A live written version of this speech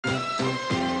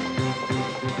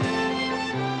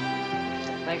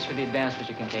Thanks for the advance,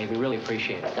 Mr. Kincaid. We really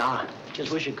appreciate it. Ah,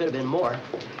 just wish it could have been more.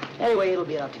 Anyway, it'll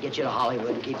be enough to get you to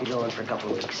Hollywood and keep you going for a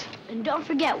couple of weeks. And don't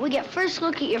forget, we get first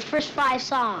look at your first 5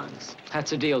 songs.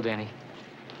 That's a deal, Danny.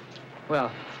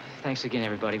 Well, thanks again,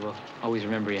 everybody. We'll always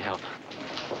remember your help.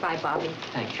 Bye, Bobby.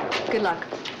 Thanks, Cheryl. Good luck.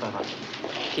 Bye-bye.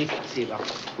 Keith, see you, Bob.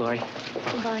 Lori.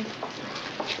 Goodbye.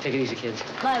 Take it easy, kids.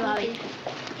 Bye, Bobby.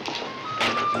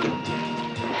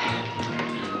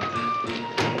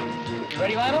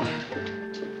 Ready, Lionel?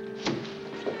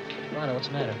 Lionel, what's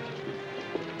the matter?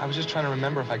 I was just trying to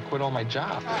remember if I quit all my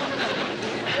jobs.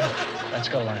 Let's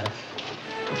go, Lionel.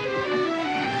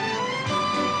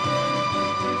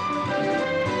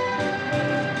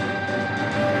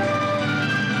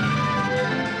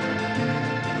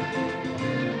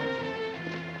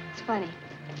 It's funny.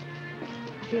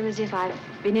 I feel as if I've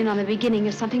been in on the beginning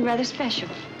of something rather special.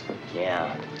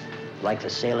 Yeah, like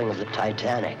the sailing of the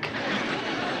Titanic.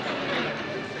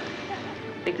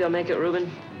 Think they'll make it,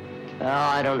 Reuben? Oh,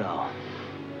 I don't know.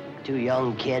 2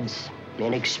 young kids,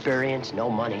 inexperienced,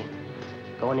 no money,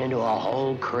 going into a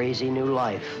whole crazy new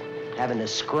life, having to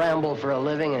scramble for a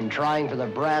living and trying for the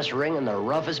brass ring in the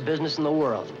roughest business in the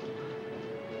world.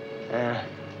 I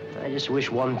just wish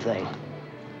one thing.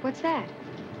 What's that?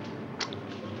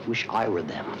 Wish I were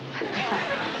them.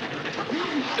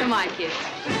 Come on, kids.